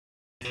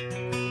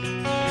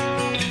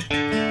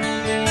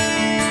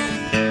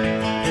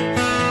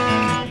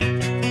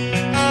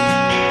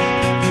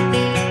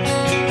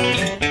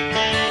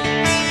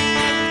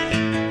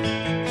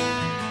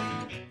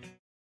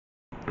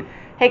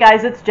Hey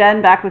guys, it's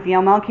Jen back with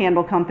Yale Mall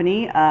Candle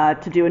Company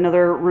to do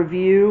another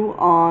review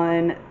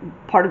on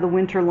part of the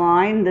winter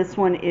line. This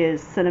one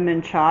is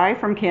Cinnamon Chai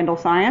from Candle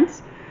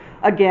Science.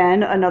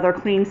 Again, another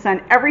clean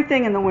scent.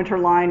 Everything in the winter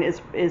line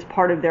is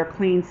part of their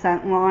clean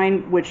scent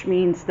line, which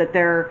means that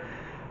they're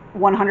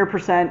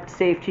 100%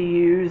 safe to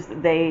use.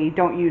 They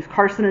don't use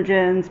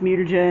carcinogens,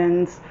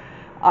 mutagens,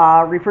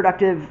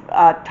 reproductive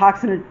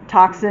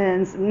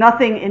toxins,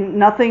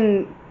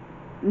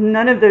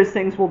 none of those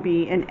things will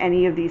be in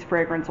any of these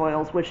fragrance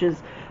oils, which is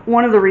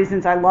one of the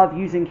reasons I love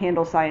using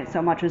Candle Science so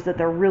much, is that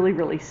they're really,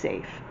 really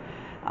safe.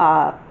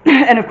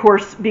 And of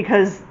course,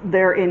 because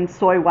they're in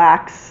soy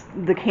wax,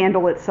 the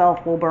candle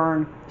itself will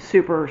burn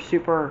super,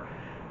 super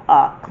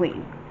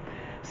clean.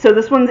 So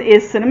this one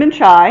is Cinnamon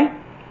Chai.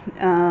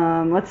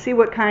 Let's see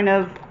what kind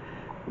of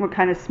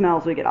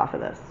smells we get off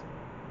of this.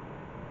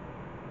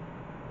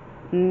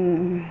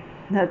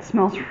 That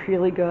smells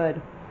really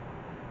good.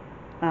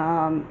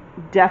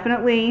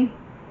 Definitely,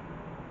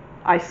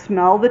 I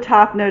smell the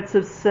top notes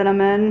of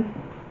cinnamon,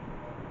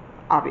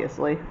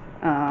 obviously,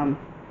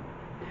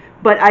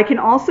 but I can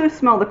also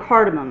smell the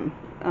cardamom,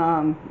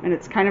 and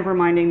it's kind of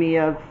reminding me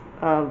of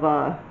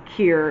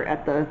Kheer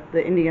at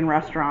the Indian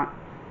restaurant.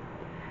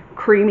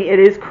 Creamy, it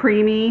is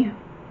creamy,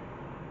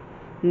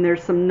 and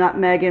there's some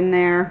nutmeg in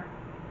there,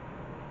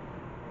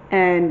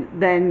 and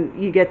then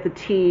you get the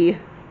tea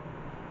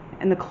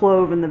and the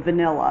clove and the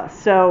vanilla.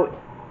 So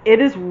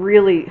it is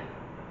really,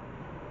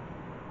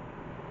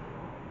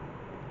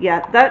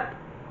 yeah,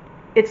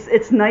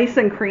 it's nice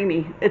and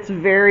creamy. It's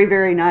very,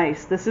 very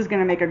nice. This is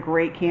going to make a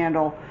great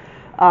candle.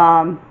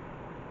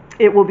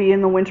 It will be in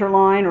the winter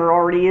line, or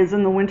already is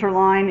in the winter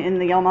line in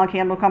the Yale Mall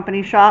Candle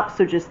Company shop.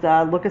 So just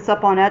look us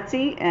up on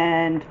Etsy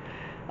and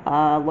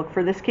look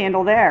for this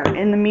candle there.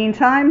 In the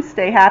meantime,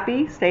 stay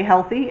happy, stay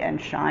healthy,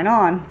 and shine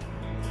on.